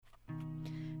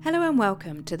Hello and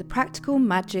welcome to the Practical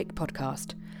Magic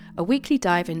Podcast, a weekly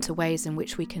dive into ways in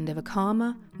which we can live a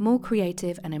calmer, more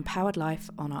creative and empowered life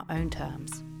on our own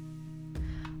terms.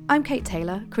 I'm Kate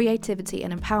Taylor, creativity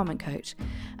and empowerment coach,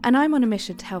 and I'm on a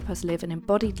mission to help us live an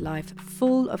embodied life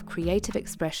full of creative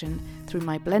expression through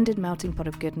my blended melting pot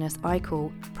of goodness I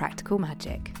call Practical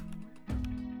Magic.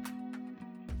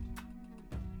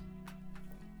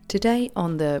 Today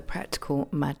on the Practical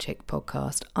Magic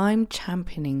podcast, I'm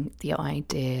championing the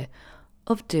idea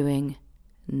of doing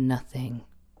nothing,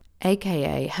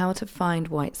 aka how to find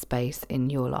white space in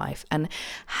your life and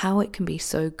how it can be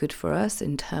so good for us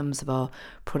in terms of our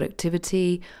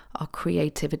productivity, our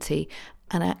creativity,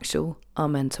 and our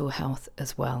mental health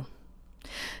as well.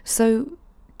 So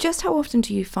just how often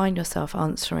do you find yourself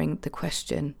answering the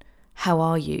question, how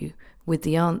are you, with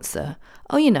the answer,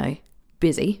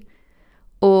 busy?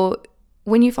 Or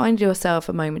when you find yourself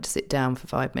a moment to sit down for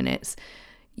 5 minutes,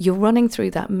 you're running through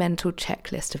that mental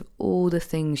checklist of all the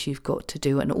things you've got to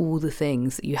do and all the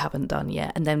things that you haven't done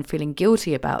yet, and then feeling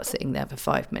guilty about sitting there for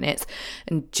 5 minutes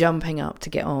and jumping up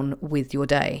to get on with your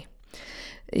day.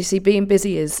 You see, being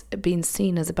busy has been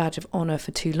seen as a badge of honour for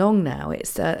too long now.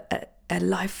 It's a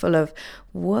life full of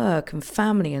work and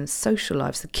family and social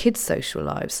lives, the kids' social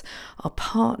lives, our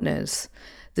partners,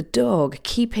 the dog,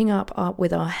 keeping up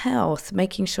with our health,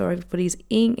 making sure everybody's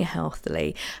eating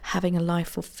healthily, having a life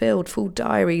fulfilled, full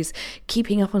diaries,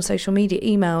 keeping up on social media,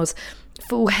 emails,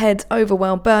 full heads,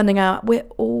 overwhelmed, burning out. We're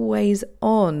always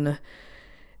on.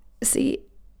 See,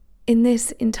 in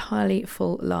this entirely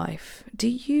full life, do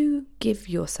you give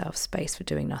yourself space for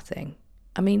doing nothing?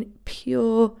 I mean,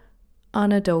 pure,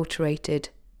 unadulterated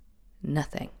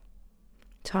nothing.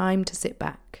 Time to sit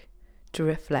back, to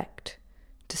reflect,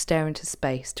 to stare into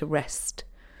space, to rest?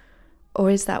 Or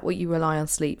is that what you rely on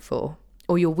sleep for?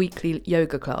 Or your weekly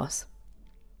yoga class?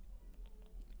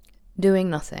 Doing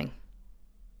nothing.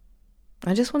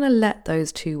 I just want to let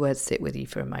those two words sit with you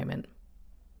for a moment.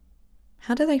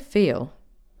 How do they feel?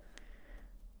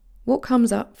 What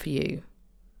comes up for you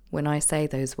when I say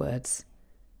those words,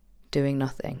 doing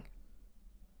nothing?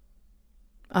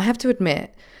 I have to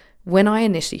admit, when I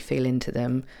initially feel into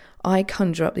them, I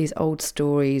conjure up these old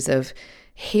stories of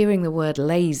hearing the word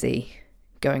lazy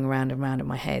going round and round in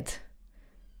my head.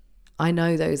 I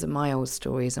know those are my old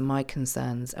stories and my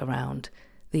concerns around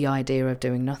the idea of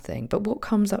doing nothing. But what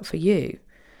comes up for you?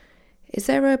 Is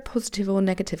there a positive or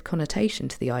negative connotation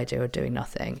to the idea of doing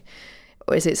nothing?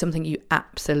 Or is it something you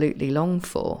absolutely long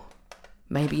for?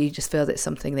 Maybe you just feel that it's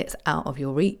something that's out of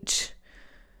your reach.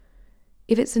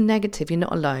 If it's a negative, you're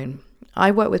not alone.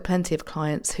 I work with plenty of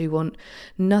clients who want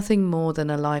nothing more than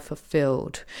a life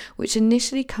fulfilled, which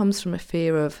initially comes from a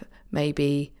fear of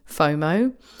maybe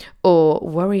FOMO or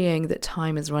worrying that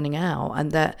time is running out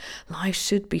and that life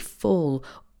should be full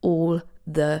all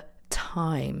the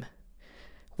time.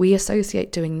 We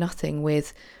associate doing nothing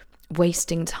with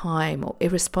wasting time or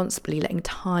irresponsibly letting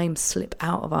time slip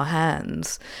out of our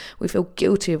hands. We feel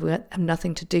guilty if we have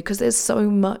nothing to do because there's so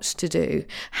much to do.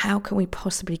 How can we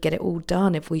possibly get it all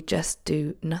done if we just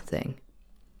do nothing?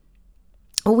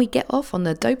 Or we get off on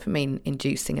the dopamine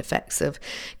inducing effects of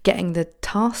getting the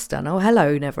task done. Oh,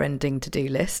 hello, never-ending to-do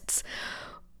lists.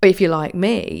 Or if you're like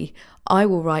me, I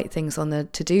will write things on the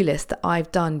to-do list that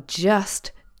I've done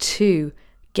just to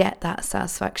get that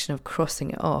satisfaction of crossing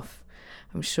it off.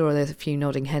 I'm sure there's a few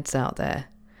nodding heads out there.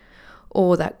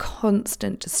 Or that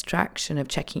constant distraction of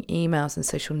checking emails and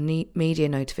social media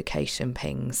notification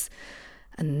pings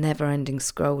and never-ending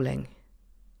scrolling.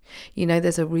 You know,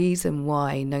 there's a reason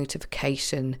why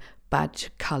notification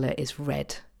badge colour is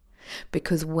red.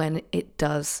 Because when it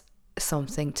does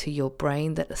something to your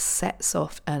brain that sets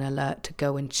off an alert to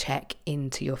go and check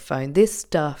into your phone, this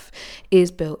stuff is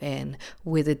built in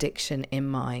with addiction in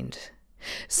mind.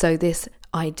 So this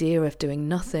idea of doing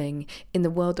nothing in the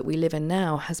world that we live in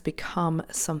now has become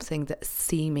something that's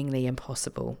seemingly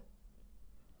impossible.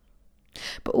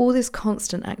 But all this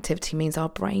constant activity means our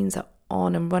brains are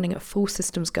on and running at full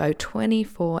systems go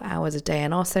 24 hours a day,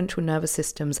 and our central nervous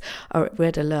systems are at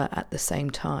red alert at the same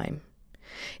time.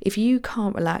 If you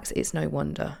can't relax, it's no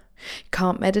wonder. You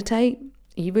can't meditate?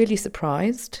 Are you really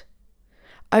surprised?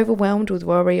 Overwhelmed with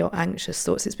worry or anxious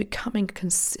thoughts, it's becoming a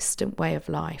consistent way of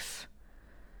life.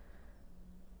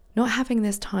 Not having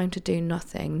this time to do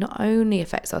nothing not only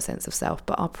affects our sense of self,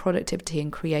 but our productivity and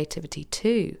creativity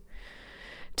too.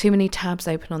 Too many tabs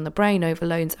open on the brain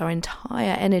overloads our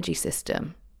entire energy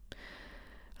system.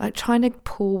 Like trying to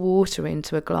pour water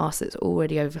into a glass that's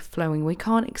already overflowing. We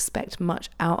can't expect much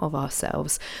out of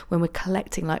ourselves when we're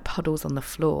collecting like puddles on the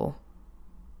floor.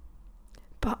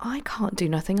 but I can't do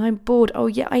nothing. I'm bored. Oh,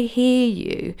 yeah, I hear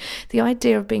you. The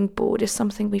idea of being bored is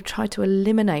something we've tried to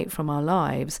eliminate from our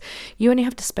lives. You only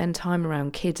have to spend time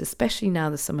around kids, especially now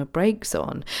the summer break's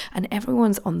on, and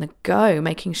everyone's on the go,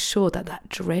 making sure that that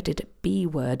dreaded B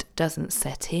word doesn't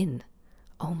set in.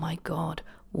 Oh my God,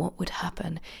 what would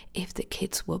happen if the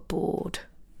kids were bored?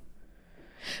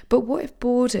 But what if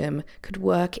boredom could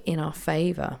work in our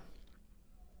favour?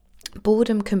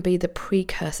 Boredom can be the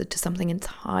precursor to something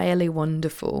entirely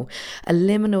wonderful, a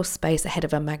liminal space ahead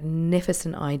of a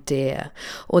magnificent idea,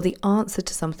 or the answer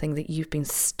to something that you've been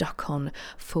stuck on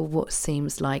for what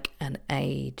seems like an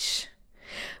age.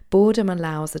 Boredom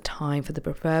allows the time for the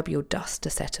proverbial dust to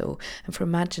settle and for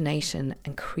imagination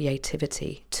and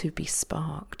creativity to be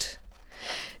sparked.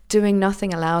 Doing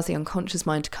nothing allows the unconscious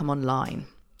mind to come online.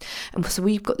 And so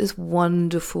we've got this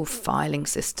wonderful filing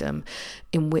system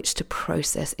in which to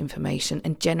process information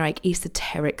and generate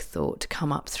esoteric thought to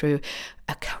come up through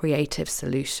a creative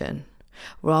solution,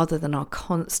 rather than our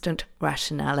constant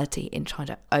rationality in trying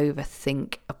to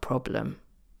overthink a problem.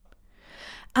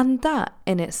 And that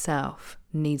in itself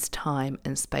needs time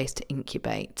and space to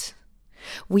incubate.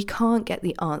 We can't get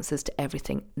the answers to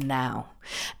everything now.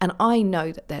 And I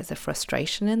know that there's a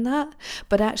frustration in that,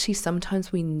 but actually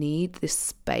sometimes we need this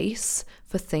space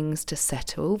for things to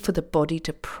settle, for the body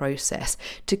to process,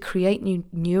 to create new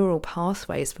neural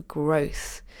pathways for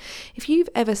growth. If you've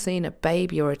ever seen a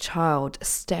baby or a child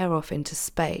stare off into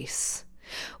space,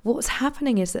 what's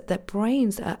happening is that their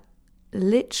brains are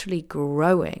literally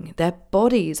growing. Their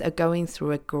bodies are going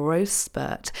through a growth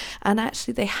spurt, and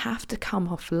actually they have to come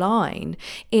offline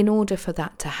in order for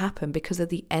that to happen because of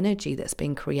the energy that's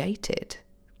being created.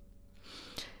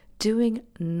 Doing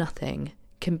nothing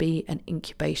can be an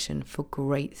incubation for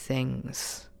great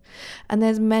things. And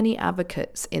there's many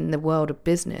advocates in the world of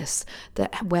business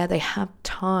where they have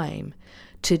time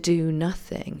to do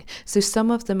nothing. So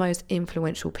some of the most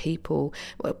influential people,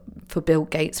 for Bill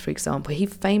Gates, for example, he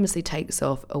famously takes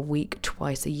off a week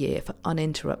twice a year for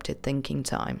uninterrupted thinking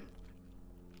time.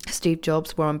 Steve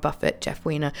Jobs, Warren Buffett, Jeff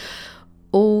Weiner,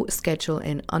 all schedule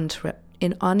in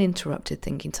uninterrupted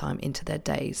thinking time into their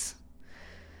days.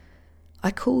 I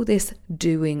call this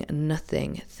doing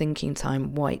nothing thinking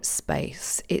time white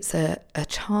space. It's a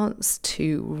chance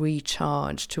to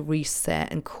recharge, to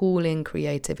reset and call in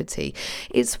creativity.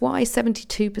 It's why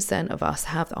 72% of us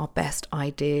have our best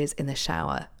ideas in the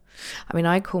shower. I mean,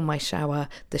 I call my shower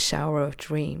the shower of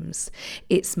dreams.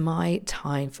 It's my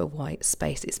time for white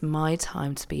space. It's my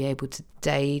time to be able to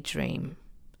daydream.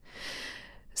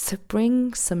 So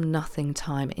bring some nothing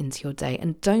time into your day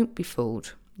and don't be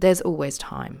fooled. There's always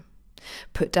time.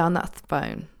 Put down that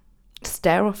phone,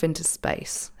 stare off into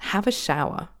space, have a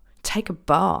shower, take a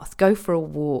bath, go for a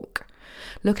walk,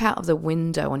 look out of the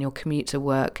window on your commute to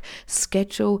work,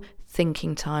 schedule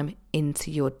thinking time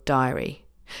into your diary.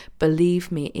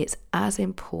 Believe me, it's as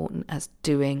important as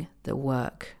doing the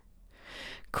work.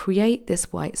 Create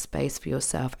this white space for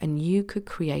yourself and you could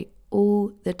create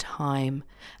all the time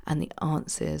and the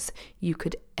answers you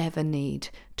could ever need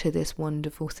to this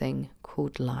wonderful thing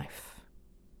called life.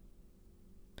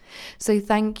 So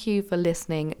thank you for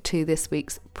listening to this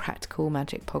week's Practical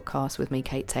Magic podcast with me,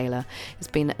 Kate Taylor. It's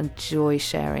been a joy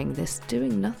sharing this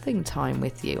doing nothing time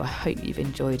with you. I hope you've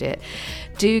enjoyed it.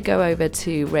 Do go over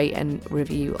to rate and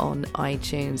review on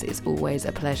iTunes. It's always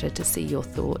a pleasure to see your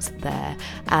thoughts there.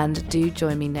 And do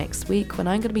join me next week when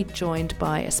I'm going to be joined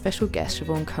by a special guest,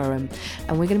 Siobhan Curran,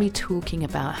 and we're going to be talking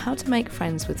about how to make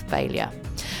friends with failure.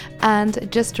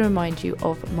 And just to remind you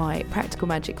of my Practical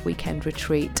Magic Weekend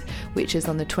Retreat, which is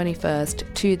on the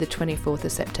 21st to the 24th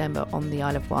of September on the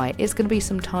Isle of Wight. It's going to be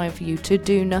some time for you to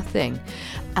do nothing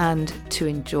and to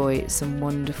enjoy some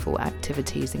wonderful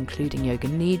activities, including yoga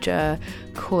nidra,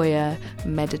 koya,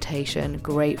 meditation,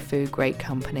 great food, great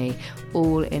company,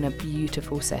 all in a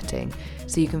beautiful setting.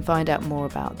 So you can find out more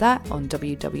about that on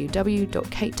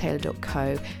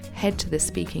www.katetaylor.co. Head to the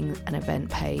speaking and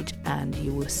event page and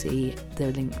you will see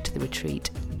the link to the retreat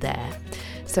there.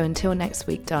 So until next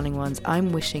week, darling ones,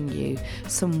 I'm wishing you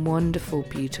some wonderful,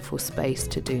 beautiful space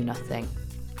to do nothing.